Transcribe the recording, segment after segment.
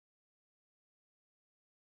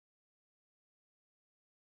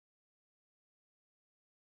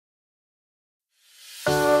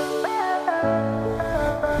Oh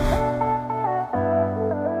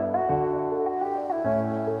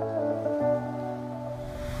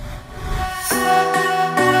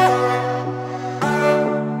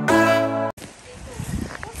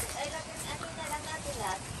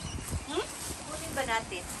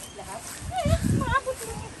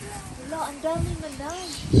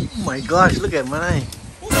my gosh, look at Manay.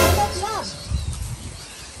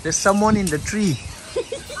 There's someone in the tree.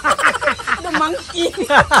 The monkey.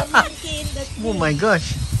 The monkey in the tree. Oh my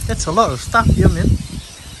gosh, that's a lot of stuff here, man.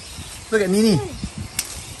 Look at Nini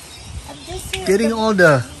getting all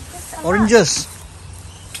the oranges.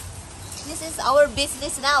 This is our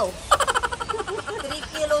business now. 3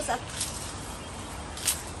 kilos.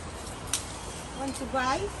 Want to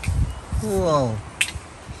buy? Wow.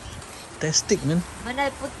 Fantastic, man. When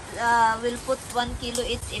I will put 1 kilo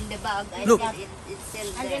each in the bag. Look.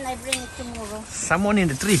 And then I bring it tomorrow. Someone in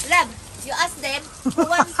the tree. Lab, you ask them who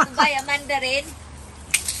wants to buy a mandarin.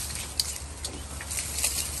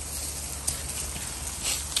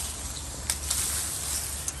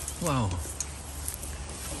 Wow.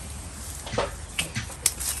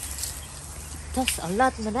 That's a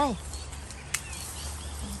lot, Manay.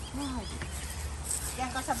 Yan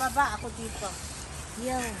ka sa baba, ako dito.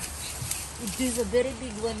 Yeah. It is a very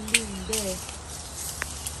big one being there.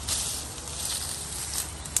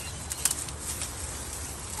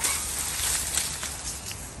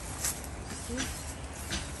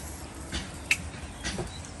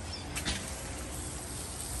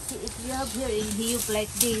 See, if you have here in Hiyup like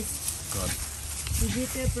this, God. you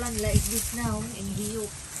better plant like this now in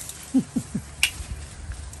Hiyup.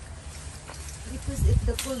 Because if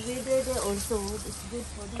the cold weather there also, it's good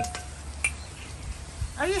for them.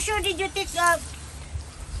 Are you sure did you take a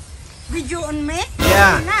video on me?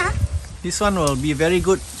 Yeah. This one will be very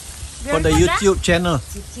good for the YouTube channel.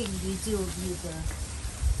 Teaching video viewer.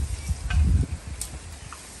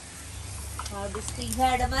 Harvesting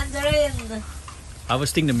here the mandarin.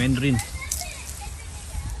 Harvesting the mandarin.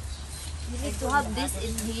 You need to have this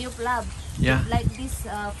in Hiyup lab. Yeah. Like these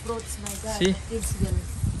fruits, my God. See? The kids will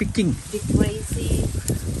Picking. be crazy.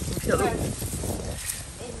 Yeah, look.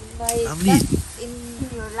 In my Lovely. in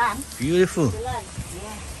your land. Beautiful. The land.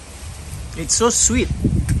 Yeah. It's so sweet.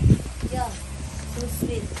 Yeah. So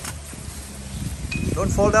sweet. Don't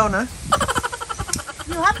fall down, huh?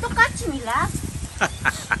 You have to catch me, love.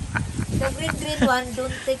 The green one,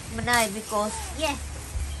 don't take Manay because yes,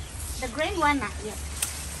 the green one, yes.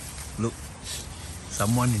 Look,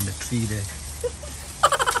 someone in the tree there.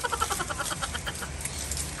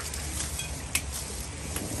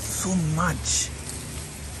 So much.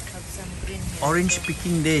 Have some green here. Orange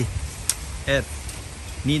picking day at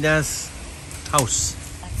Nida's house.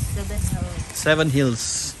 At 7 Hills. 7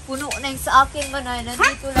 Hills. Puno na yung sa akin, Manay.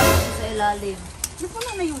 Nandito lang ako sa ilalim. Puno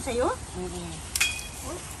na yung sa'yo?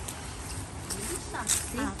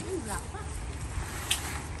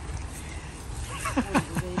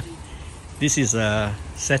 This is a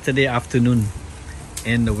Saturday afternoon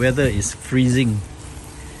and the weather is freezing.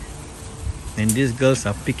 And these girls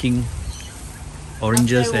are picking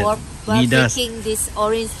oranges After at work, we're Nida's. picking this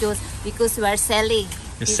orange juice because we're selling.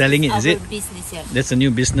 You're selling it, is it? Our business here. That's a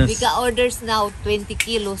new We business. got orders now, 20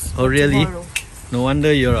 kilos. Oh, for really? tomorrow. No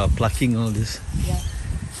wonder you're plucking all this. Yeah.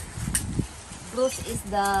 Bruce is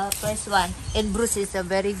the first one, and Bruce is a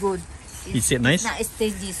very good. Is it nice? It's not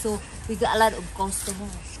stingy, so we got a lot of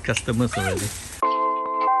customers. Customers already.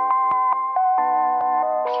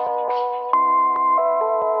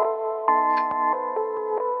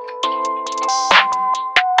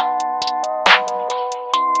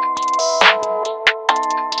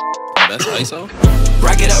 That's ISO.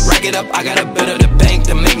 Rack it up, I got a bit of the bank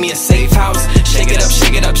to make me a safe house. Shake it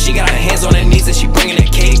up, she got her hands on her knees and she bringing the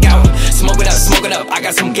cake out. Smoke it up, I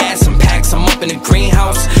got some gas, some packs, I'm up in the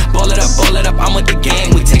greenhouse. Ball it up, I'm with the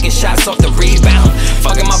gang, we taking shots off the rebound.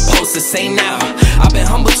 Fucking my posters, say now, I've been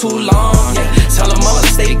humble too long, yeah. Tell them all to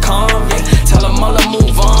stay calm, yeah. Tell them all to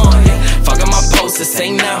move on, yeah. Fucking my posters,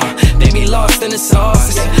 say now, they be lost in the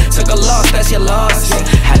sauce, yeah. Took a loss, that's your loss, yeah.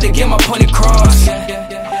 Had to get my point across,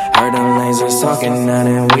 yeah. Heard them lasers talking now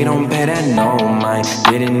and we don't pay that no mind.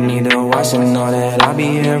 Didn't need to watch and know that I'll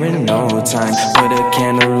be here in no time. Put a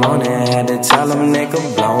candle on and had to tell them they could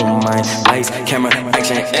blow mine. Lights, camera,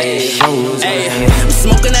 action, ayy. I'm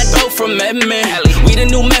smoking that dope from Edmond. We the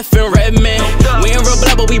new meth in Redmond. We ain't real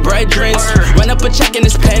blood but we brethren. Run up a check and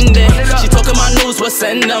it's pending. She talking my news, we'll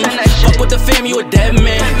send them. Fuck with the fam, you a dead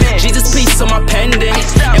man. Jesus peace on my pending.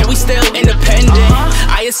 And we still independent.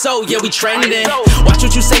 ISO, yeah we trending. Watch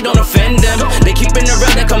what you say, don't offend them. They keeping it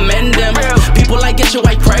real, they commend them. People like get your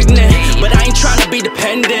wife pregnant, but I ain't tryna be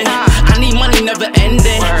dependent. I need money never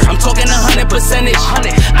ending. I'm talking 100 100 percentage.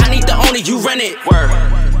 I need the owner, you rent it. Word.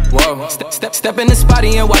 Whoa, step in the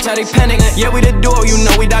spotty and watch how they panic. Yeah, we the duo, you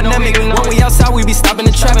know we dynamic. When we outside, we be stopping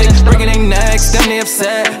the traffic. Breaking their necks, them they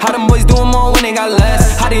upset. How them boys doing more when they got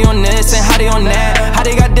less? How they on this and how they on that? How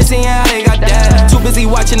they got this and how they got that? Too busy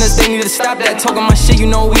watching us, they need to stop that. Talking my shit, you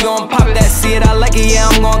know we gon' pop that. See it, I like it,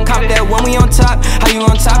 yeah, I'm gon' cop that. When we on top, how you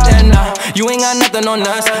gon' top that? Nah, you ain't got nothing on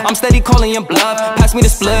us. I'm steady calling your bluff. Pass me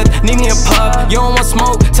the split, need me a puff. You don't want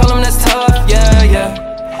smoke, tell them that's tough. Yeah,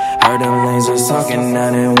 yeah. Heard them lanes was talking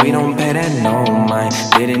now and we don't pay that no mind.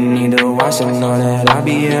 Didn't need to watch them know that I'll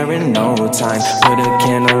be here in no time. Put a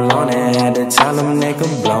candle on and had to tell them they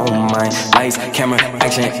could blow mine. Lights, camera,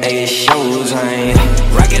 action, it shows I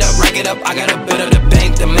rack it up, I gotta build up the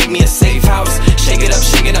bank to make me a safe house. Shake it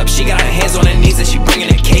up, she got her hands on her knees and she bringing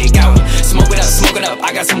the cake out. Smoke it up,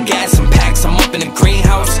 I got some gas, some packs, I'm up in the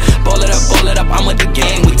greenhouse. Ball it up, I'm with the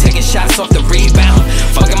gang, we taking shots off the rebound.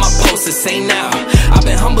 Fucking my posters, say now, I've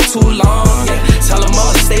been humble too long, yeah. Tell them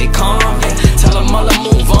all to stay calm, yeah. Tell them all to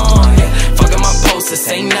move on, yeah. Fucking my posters,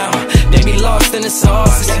 say now, they be lost in the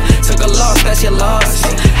sauce, yeah. Took a loss, that's your loss,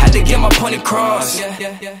 yeah. Had to get my point across, yeah.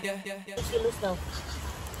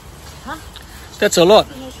 Huh? That's a lot.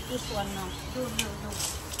 Finish this one now. No.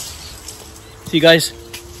 See guys,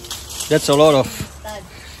 that's a lot of...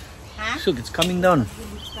 Huh? Look, it's coming down.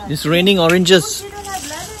 It's raining oranges. You don't have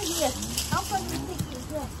ladder here. How can you take it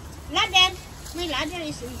here? Ladder. My ladder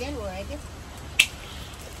is in there already.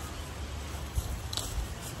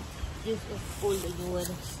 This is full of wood.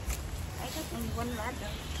 I got only one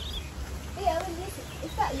ladder. Hey, I will use it.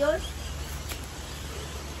 Is that yours?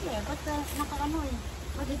 Yeah, but naka-ano eh.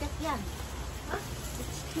 Madidak yan. Huh?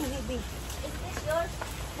 It's too heavy. Is this yours?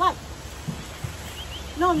 What?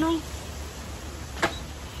 No. No,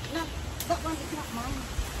 that one is not mine.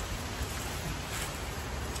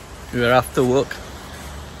 We are after work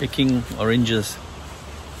picking oranges.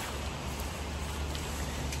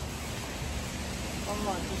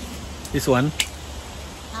 This one,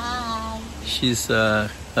 Hi. she's her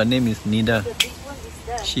name is Nida. The big one is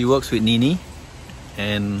there. She works with Nini,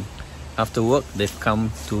 and after work they've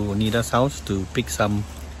come to Nida's house to pick some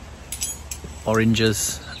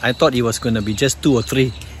oranges. I thought it was going to be just 2 or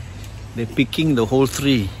 3. They're picking the whole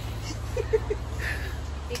 3.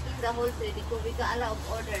 Picking the whole tree because we got a lot of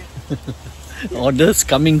orders. Orders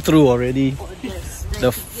coming through already. Orders.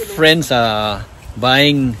 The friends are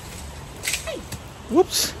buying.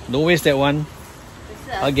 Whoops, don't waste that one.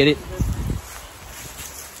 I'll get it.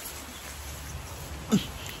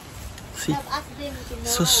 See,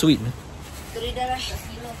 so sweet, man. $3 a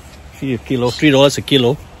kilo. See, a kilo, $3 a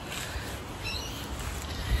kilo.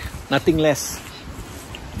 Nothing less.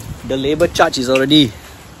 The labor charge is already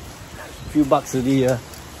a few bucks already here.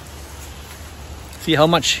 See how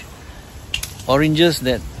much oranges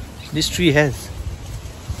that this tree has.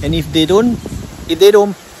 And if they don't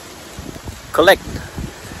collect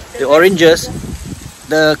the oranges,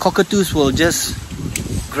 the cockatoos will just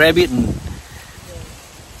grab it and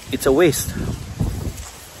it's a waste.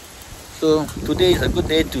 So today is a good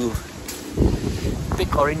day to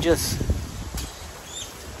pick oranges.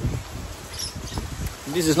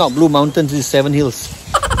 This is not Blue Mountains, this is Seven Hills.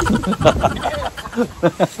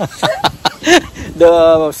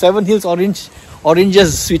 The Seven Hills oranges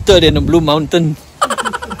is sweeter than the Blue Mountain.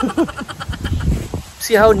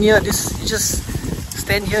 See how near this, you just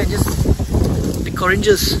stand here and just pick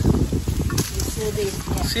oranges.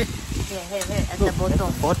 See? Here, at the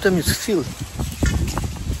bottom. Bottom is filled.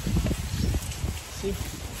 See?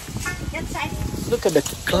 That side. Look at the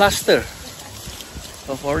cluster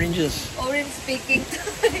of oranges. Orange speaking.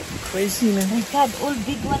 Crazy, man. Oh my God, all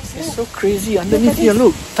big ones. It's so crazy. Underneath here,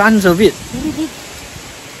 look. Tons of it. Really big.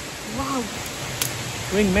 Wow.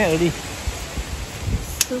 Going mad already.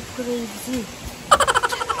 So crazy.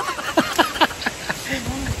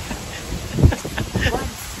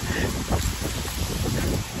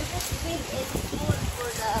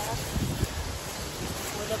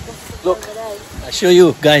 Look, I'll show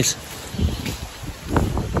you guys.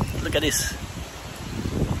 Look at this.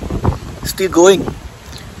 Still going.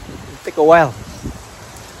 It'll take a while.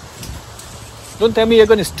 Don't tell me you're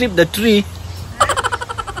going to strip the tree.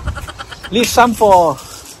 Leave some for...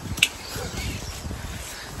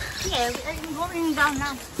 Yeah, I'm going down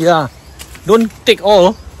now. Yeah. Don't take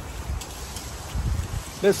all.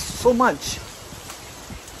 There's so much.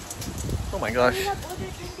 Oh my gosh. We have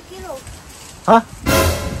ordered 20 kilos. Huh?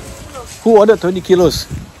 Who ordered 20 kilos?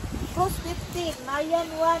 Cost 50. Mayan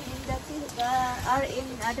one in the are in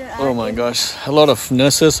other. Oh my gosh. A lot of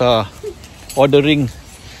nurses are ordering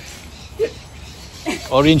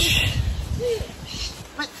orange.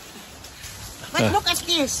 But look at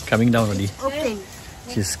is. Coming down already. Open.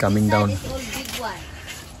 She's coming down. This side is all big one.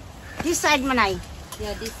 This side, Manay.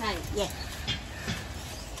 Yeah, this side. Yeah.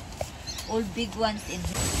 All big ones in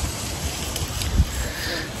here.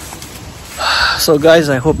 So guys,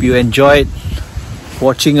 I hope you enjoyed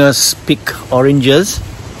watching us pick oranges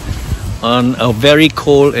on a very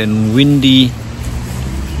cold and windy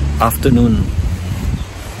afternoon.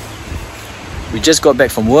 We just got back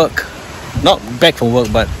from work. Not back from work,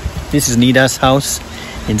 but this is Nida's house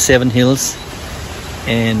in Seven Hills,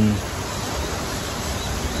 and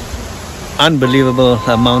unbelievable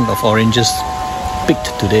amount of oranges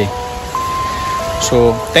picked today.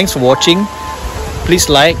 So thanks for watching. Please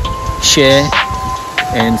like, share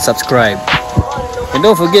and subscribe, and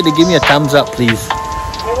don't forget to give me a thumbs up, please.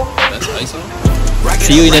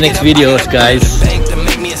 See you in the next videos, guys.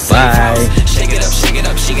 Bye.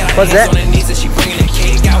 What's that?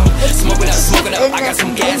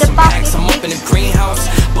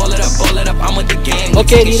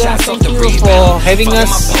 Okay, Nida, thank you for having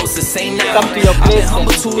us come to your place and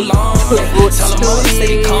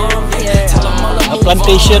a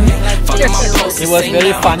plantation. It was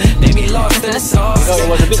very fun. You know, it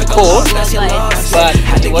was a bit cold, but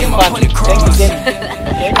it was fun. Thanks again.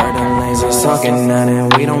 Talking now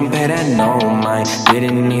and we don't pay that no mind.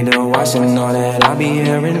 Didn't need to wash and know that I'll be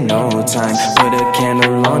here in no time. Put a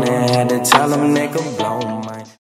candle on it, had to tell them they could blow mine.